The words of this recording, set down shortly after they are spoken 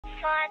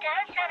It's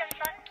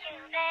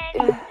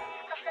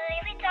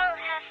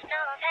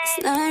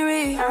not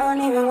real, I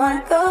don't even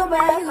wanna go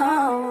back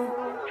home.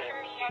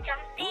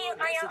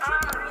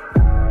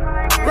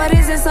 What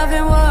is this love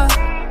and war?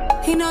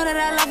 He know that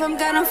I love him,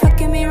 got him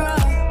fucking me raw.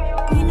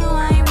 He know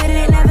I ain't with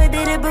it, never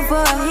did it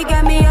before. He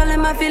got me all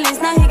in my feelings,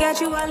 now he got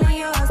you all in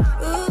yours.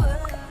 Ooh.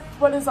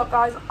 What is up,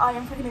 guys? I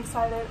am freaking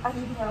excited. As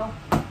you know,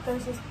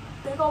 there's this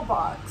big old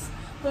box.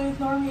 Please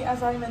ignore me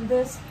as I'm in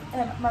this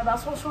and my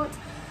basketball shorts.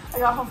 I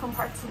got home from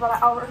practice about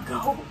an hour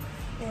ago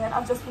and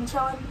I've just been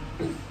chilling.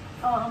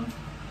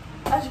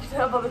 As you can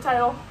tell by the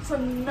title, it's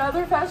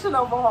another Fashion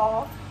Nova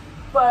haul,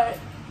 but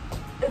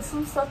it's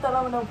some stuff that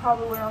I'm gonna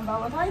probably wear on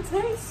Valentine's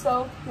Day.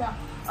 So yeah,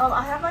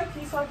 I have my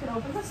key so I can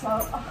open this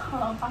up.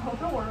 I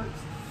hope it works.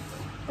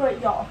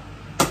 But y'all,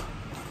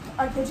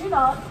 I kid you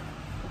not,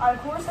 I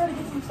of course had to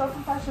get some stuff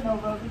from Fashion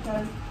Nova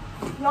because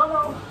y'all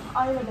know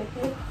I am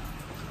addicted.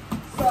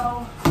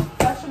 So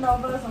Fashion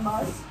Nova is a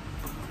must.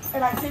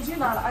 And I kid you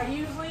not, I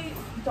usually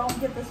don't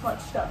get this much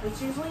stuff.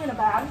 It's usually in a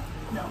bag.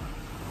 No,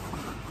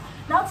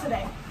 not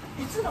today.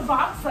 It's in a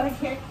box that I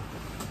can't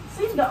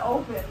seem to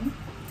open.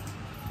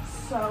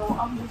 So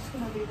I'm just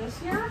gonna do this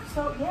here.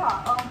 So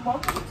yeah,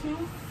 welcome to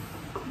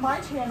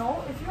my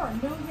channel. If you are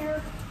new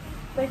here,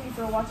 thank you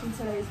for watching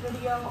today's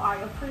video. I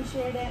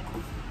appreciate it.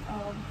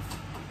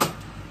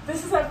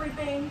 This is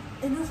everything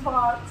in this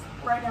box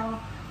right now.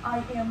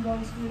 I am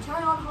going to do a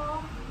try on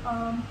haul.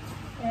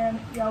 And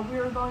yeah,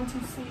 we're going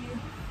to see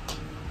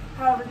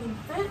how everything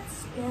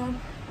fits. And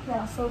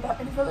yeah, so without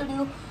any further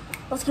ado,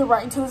 let's get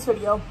right into this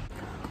video.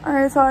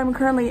 Alright, so I'm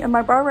currently in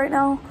my bra right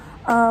now.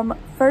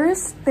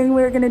 First thing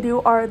we're gonna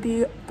do are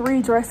the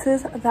 3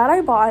 dresses that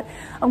I bought.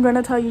 I'm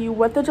gonna tell you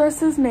what the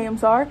dresses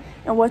names are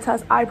and what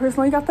size I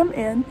personally got them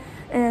in,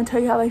 and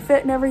tell you how they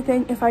fit and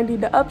everything, if I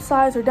need to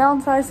upsize or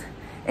downsize,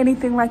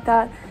 anything like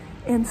that.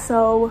 And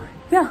so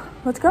yeah,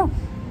 let's go.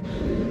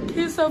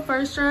 Okay, so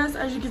first dress,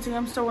 as you can see,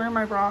 I'm still wearing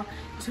my bra.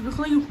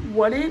 Typically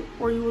wouldn't,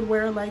 or you would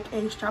wear like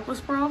a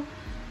strapless bra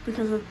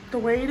because of the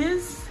way it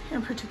is,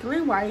 and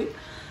particularly white.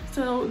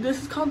 So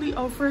this is called the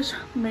Oh Fresh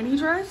mini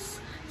dress.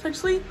 It's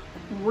actually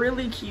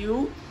really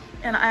cute,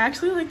 and I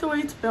actually like the way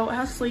it's built. It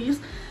has sleeves.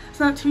 It's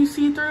not too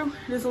see-through.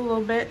 It is a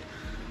little bit.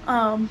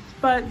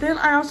 But then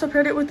I also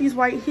paired it with these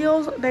white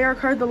heels. They are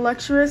called the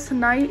Luxurious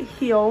Night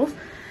heels.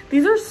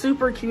 These are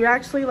super cute,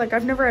 actually. Like,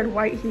 I've never had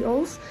white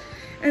heels,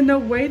 and the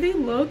way they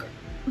look,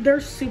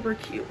 they're super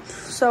cute.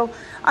 So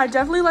I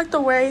definitely like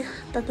the way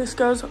that this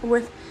goes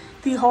with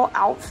the whole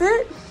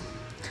outfit.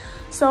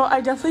 So I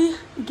definitely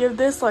give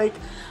this like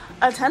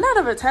a 10 out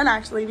of a 10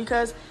 actually,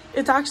 because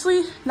it's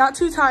actually not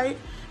too tight,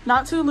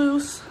 not too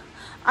loose.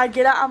 I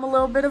get it, I'm a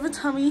little bit of a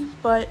tummy,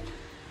 but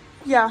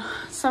yeah,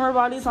 summer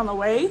body's on the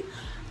way.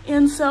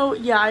 And so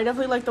yeah, I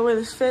definitely like the way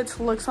this fits,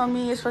 looks on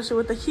me, especially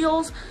with the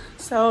heels.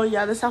 So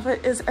yeah, this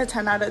outfit is a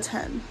 10 out of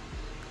 10.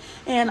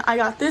 And I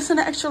got this in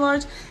an extra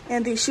large,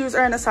 and these shoes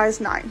are in a size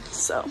 9.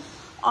 So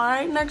all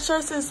right, next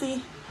dress is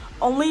the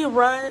Only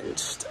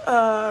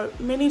Runched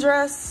mini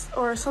dress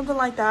or something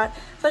like that.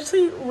 It's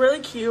actually really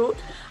cute.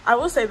 I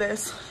will say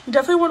this, you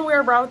definitely want to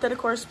wear a bra with it, of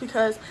course,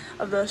 because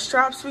of the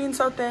straps being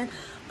so thin.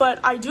 But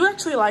I do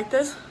actually like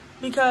this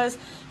because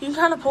you can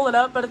kind of pull it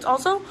up, but it's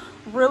also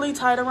really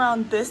tight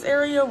around this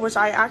area, which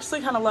I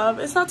actually kind of love.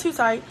 It's not too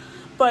tight,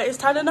 but it's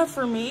tight enough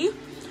for me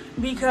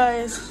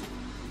because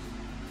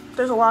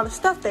there's a lot of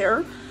stuff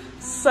there.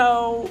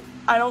 So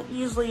I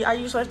usually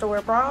have to wear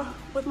a bra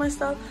with my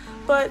stuff,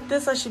 but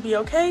this I should be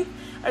okay.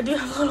 I do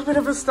have a little bit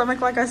of a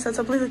stomach, like I said,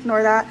 so please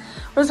ignore that.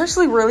 But it's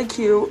actually really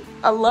cute.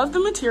 I love the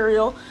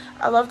material.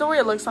 I love the way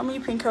it looks on me.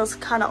 Pink has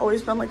kind of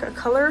always been like a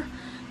color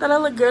that I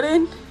look good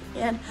in.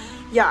 And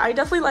yeah, I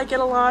definitely like it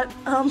a lot.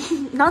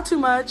 Not too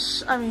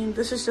much. I mean,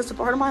 this is just a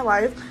part of my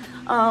life.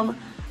 But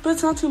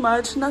it's not too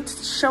much, not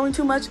showing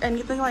too much,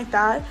 anything like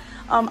that.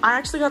 I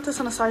actually got this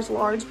in a size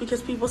large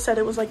because people said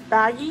it was like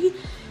baggy.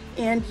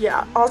 And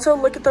yeah, also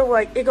look at the,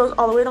 like, it goes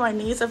all the way to my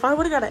knees. If I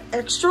would have got an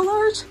extra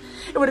large,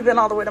 it would have been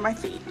all the way to my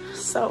feet.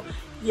 So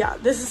yeah,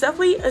 this is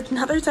definitely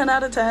another 10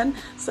 out of 10.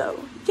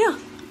 So yeah,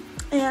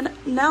 and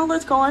now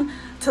let's go on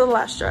to the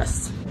last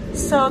dress.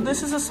 So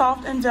this is a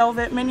soft and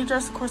velvet mini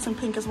dress, of course in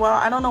pink as well.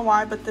 I don't know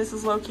why, but this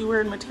is low-key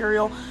weird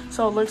material,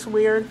 so it looks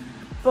weird.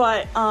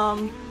 But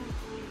I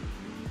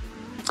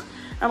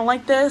don't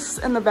like this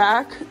in the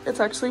back.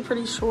 It's actually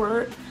pretty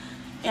short,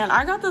 and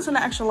I got this in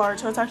an extra large,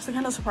 so it's actually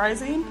kind of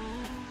surprising.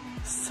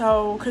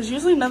 So, because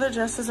usually leather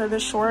dresses are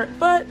this short,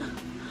 but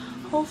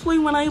hopefully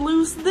when I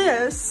lose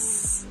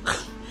this,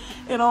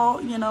 it'll,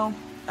 you know,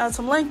 add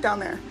some length down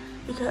there.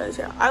 Because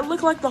yeah, I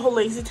look like the whole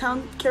Lazy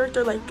Town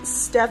character, like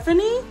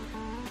Stephanie.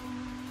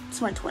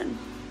 It's my twin.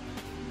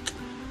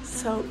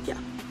 So yeah,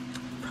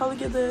 probably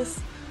give this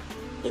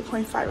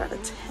 8.5 out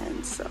of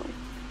 10. So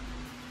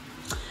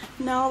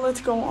now let's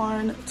go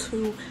on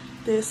to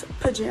this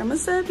pajama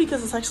set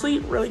because it's actually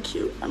really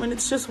cute. I mean,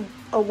 it's just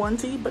a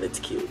onesie, but it's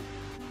cute.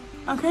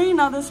 Okay,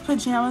 now this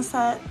pajama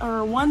set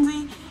or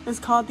onesie is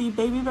called the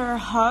Baby Bear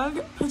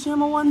Hug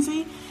Pajama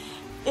Onesie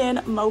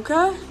in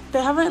Mocha.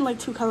 They have it in like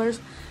 2 colors.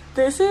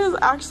 this is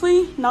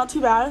actually not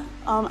too bad.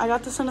 I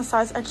got this in a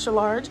size extra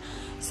large,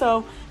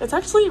 so it's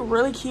actually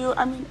really cute.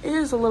 I mean, it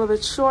is a little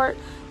bit short,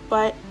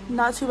 but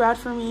not too bad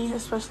for me,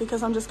 especially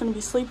because I'm just going to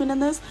be sleeping in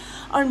this.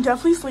 I'm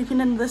definitely sleeping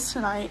in this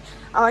tonight.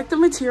 I like the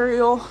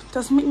material,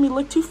 doesn't make me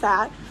look too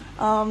fat,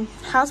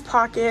 has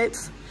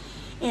pockets,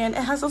 and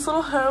it has this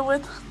little hood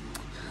with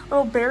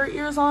little bear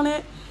ears on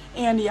it.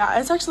 And yeah,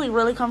 it's actually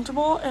really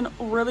comfortable and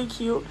really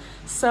cute.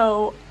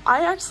 So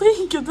I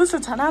actually give this a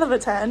 10 out of a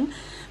 10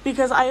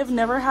 because I have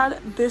never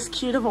had this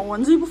cute of a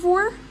onesie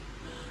before.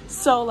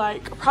 So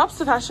like, props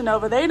to Fashion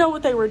Nova. They know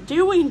what they were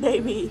doing,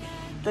 baby.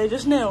 They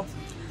just knew.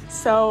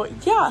 So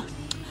yeah,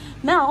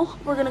 now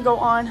we're gonna go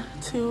on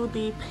to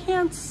the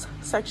pants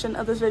section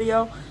of this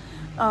video.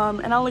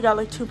 And I only got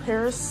like 2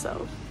 pairs,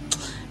 so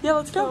yeah,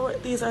 let's go. So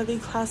these are the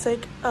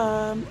classic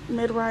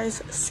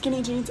mid-rise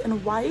skinny jeans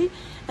in white,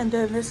 and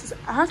then this is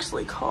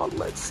actually called,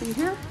 let's see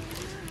here,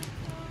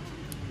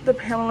 the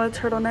Pamela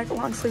turtleneck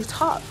long sleeve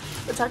top.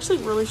 It's actually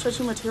really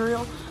stretchy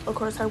material. Of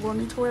course, I will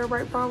need to wear a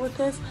bright bra with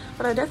this,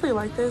 but I definitely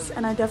like this,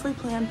 and I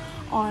definitely plan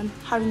on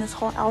having this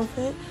whole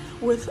outfit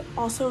with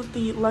also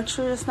the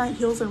luxurious night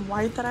heels in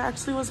white that I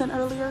actually was in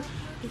earlier,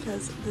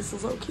 because this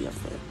is low-key a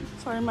fit.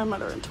 Sorry, my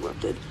mother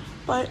interrupted.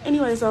 But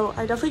anyways, though,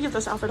 I definitely give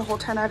this outfit a whole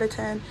 10 out of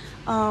 10.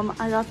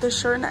 I got this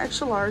shirt in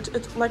extra large.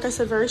 It's, like I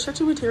said, very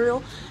stretchy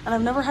material, and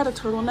I've never had a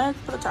turtleneck,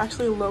 but it's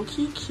actually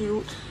low-key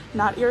cute,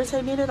 not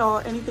irritating at all,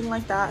 anything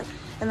like that.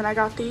 And then I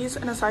got these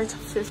in a size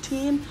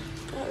 15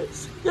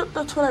 because, yep,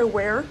 that's what I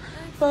wear.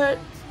 But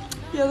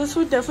yeah, this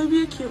would definitely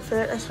be a cute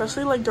fit,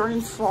 especially like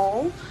during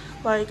fall.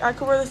 Like, I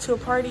could wear this to a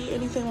party,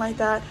 anything like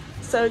that.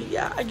 So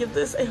yeah, I give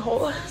this a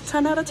whole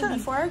 10 out of 10.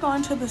 Before I go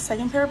on to the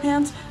second pair of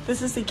pants,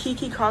 this is the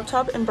Kiki crop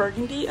top in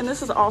burgundy, and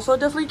this is also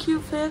definitely a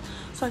cute fit.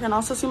 So I can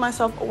also see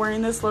myself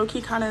wearing this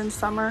low-key kind of in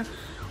summer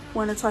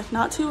when it's like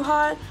not too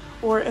hot,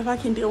 or if I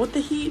can deal with the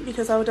heat,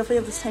 because I would definitely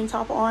have this tank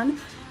top on,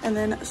 and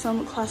then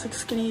some classic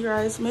skinny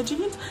rise mid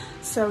jeans.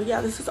 So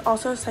yeah, this is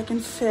also a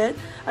second fit.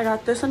 I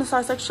got this in a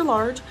size extra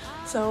large.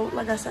 So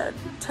like I said,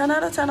 10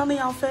 out of 10 on the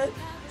outfit.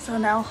 So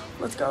now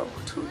let's go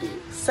to the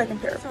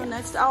second pair. So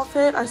next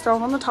outfit I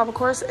started on the top, of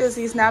course, is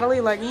these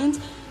Natalie leggings.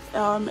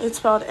 It's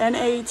spelled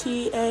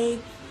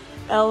N-A-T-A-L-E-E,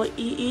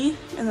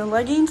 and then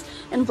leggings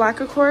in black,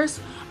 of course.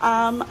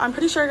 I'm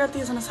pretty sure I got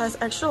these in a size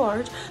extra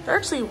large. They're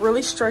actually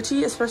really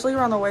stretchy, especially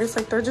around the waist.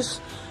 Like, they're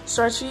just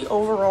stretchy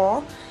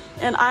overall.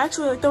 And I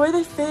actually like the way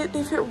they fit.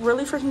 They fit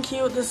really freaking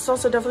cute. This is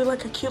also definitely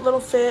like a cute little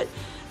fit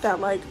that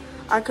like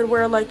I could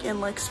wear like in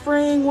like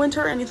spring,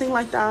 winter, anything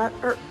like that.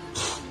 Or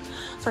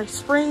sorry,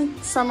 spring,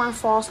 summer,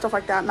 fall, stuff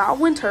like that. Not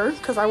winter,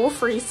 because I will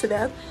freeze to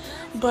death.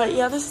 But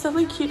yeah, this is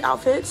definitely a cute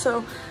outfit.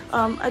 So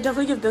I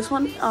definitely give this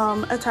one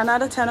a 10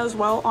 out of 10 as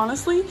well.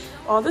 Honestly,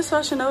 all this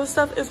Fashion Nova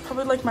stuff is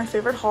probably like my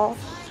favorite haul,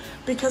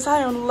 because I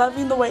am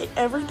loving the way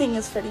everything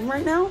is fitting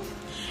right now.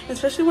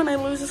 Especially when I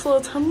lose this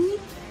little tummy,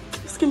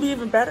 this can be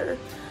even better.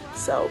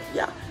 So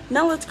yeah,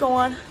 now let's go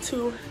on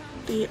to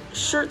the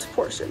shirts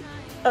portion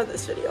of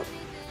this video.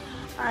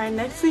 Alright,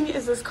 next thing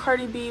is this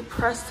Cardi B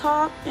press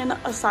top in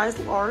a size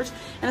large,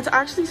 and it's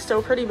actually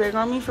still pretty big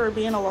on me for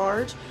being a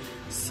large,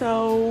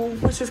 so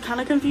which is kind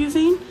of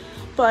confusing,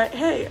 but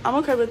hey, I'm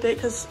okay with it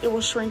because it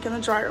will shrink in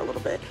the dryer a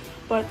little bit.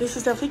 But this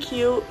is definitely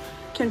cute.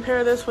 Can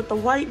pair this with the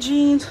white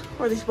jeans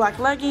or these black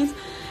leggings.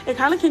 It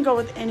kind of can go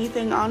with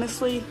anything,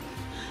 honestly.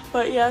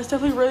 But yeah, it's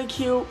definitely really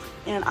cute,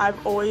 and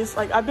I've always,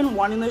 like, I've been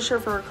wanting this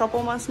shirt for a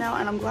couple months now,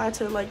 and I'm glad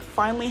to like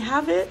finally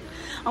have it.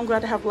 I'm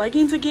glad to have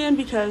leggings again,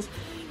 because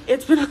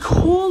it's been a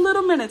cool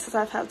little minute since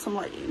I've had some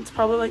leggings,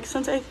 probably like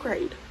since 8th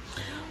grade.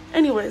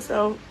 Anyways,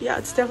 so yeah,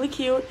 it's definitely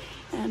cute,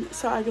 and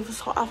so I give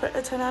this whole outfit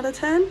a 10 out of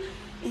 10.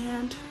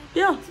 And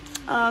yeah,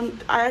 I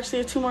actually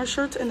have 2 more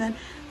shirts, and then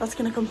that's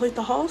gonna complete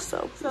the haul.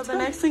 So the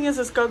next thing is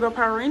this Go-Go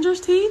Power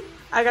Rangers tee.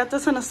 I got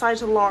this in a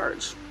size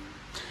large.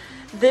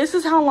 This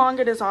is how long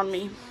it is on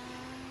me.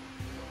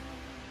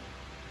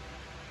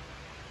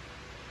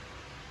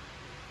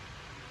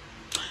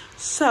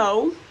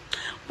 So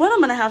what I'm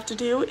gonna have to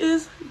do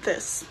is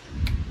this,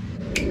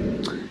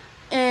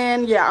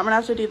 and yeah, I'm gonna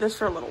have to do this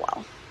for a little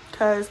while,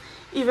 because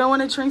even when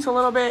it shrinks a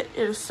little bit,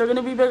 it is still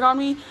gonna be big on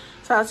me.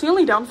 So that's the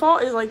only downfall,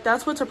 is like,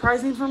 that's what's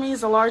surprising for me,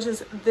 is the large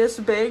is this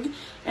big,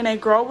 and a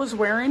girl was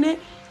wearing it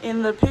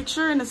in the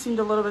picture and it seemed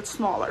a little bit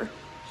smaller.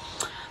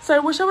 So I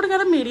wish I would have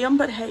got a medium,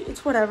 but hey,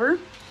 it's whatever.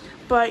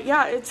 But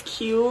yeah, it's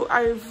cute.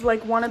 I've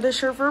like wanted this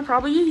shirt for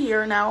probably a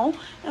year now,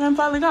 and I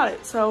finally got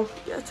it. So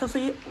yeah, it's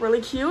definitely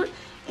really cute,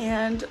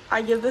 and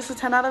I give this a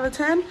 10 out of a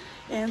 10.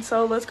 And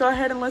so let's go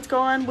ahead and let's go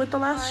on with the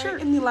last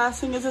shirt. And the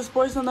last thing is this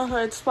Boys in the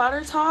Hood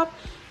splatter top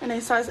in a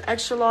size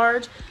extra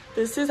large.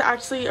 This is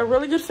actually a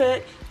really good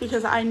fit,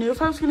 because I knew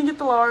if I was gonna get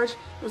the large,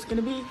 it was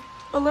gonna be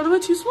a little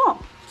bit too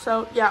small.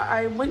 So yeah,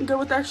 I went and go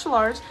with the extra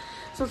large.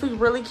 So it's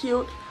really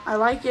cute. I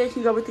like it. It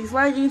can go with these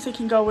leggings. It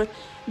can go with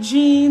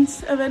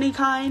jeans of any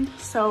kind.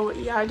 So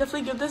yeah, I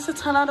definitely give this a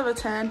 10 out of a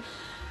 10.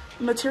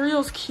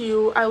 Material's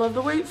cute. I love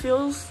the way it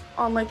feels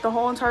on like the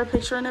whole entire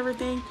picture and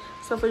everything.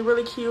 It's definitely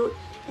really cute.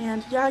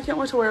 And yeah, I can't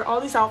wait to wear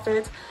all these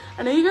outfits.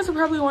 I know you guys are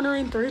probably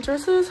wondering, 3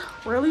 dresses?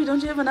 Really?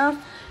 Don't you have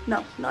enough?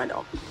 No, I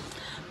don't.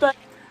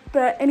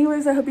 But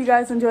anyways, I hope you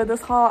guys enjoyed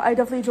this haul. I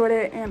definitely enjoyed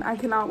it, and I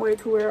cannot wait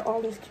to wear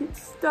all this cute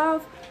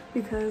stuff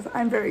because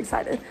I'm very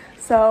excited.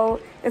 So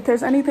if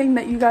there's anything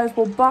that you guys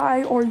will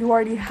buy or you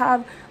already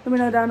have, let me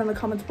know down in the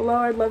comments below.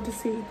 I'd love to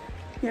see,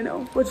 you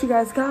know, what you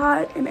guys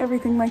got and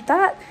everything like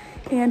that.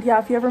 And yeah,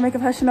 if you ever make a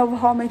Fashion Nova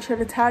haul, make sure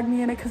to tag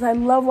me in it because I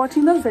love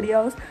watching those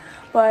videos.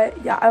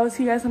 But yeah, I will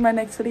see you guys in my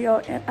next video,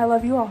 and I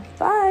love you all.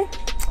 Bye.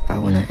 I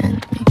want to end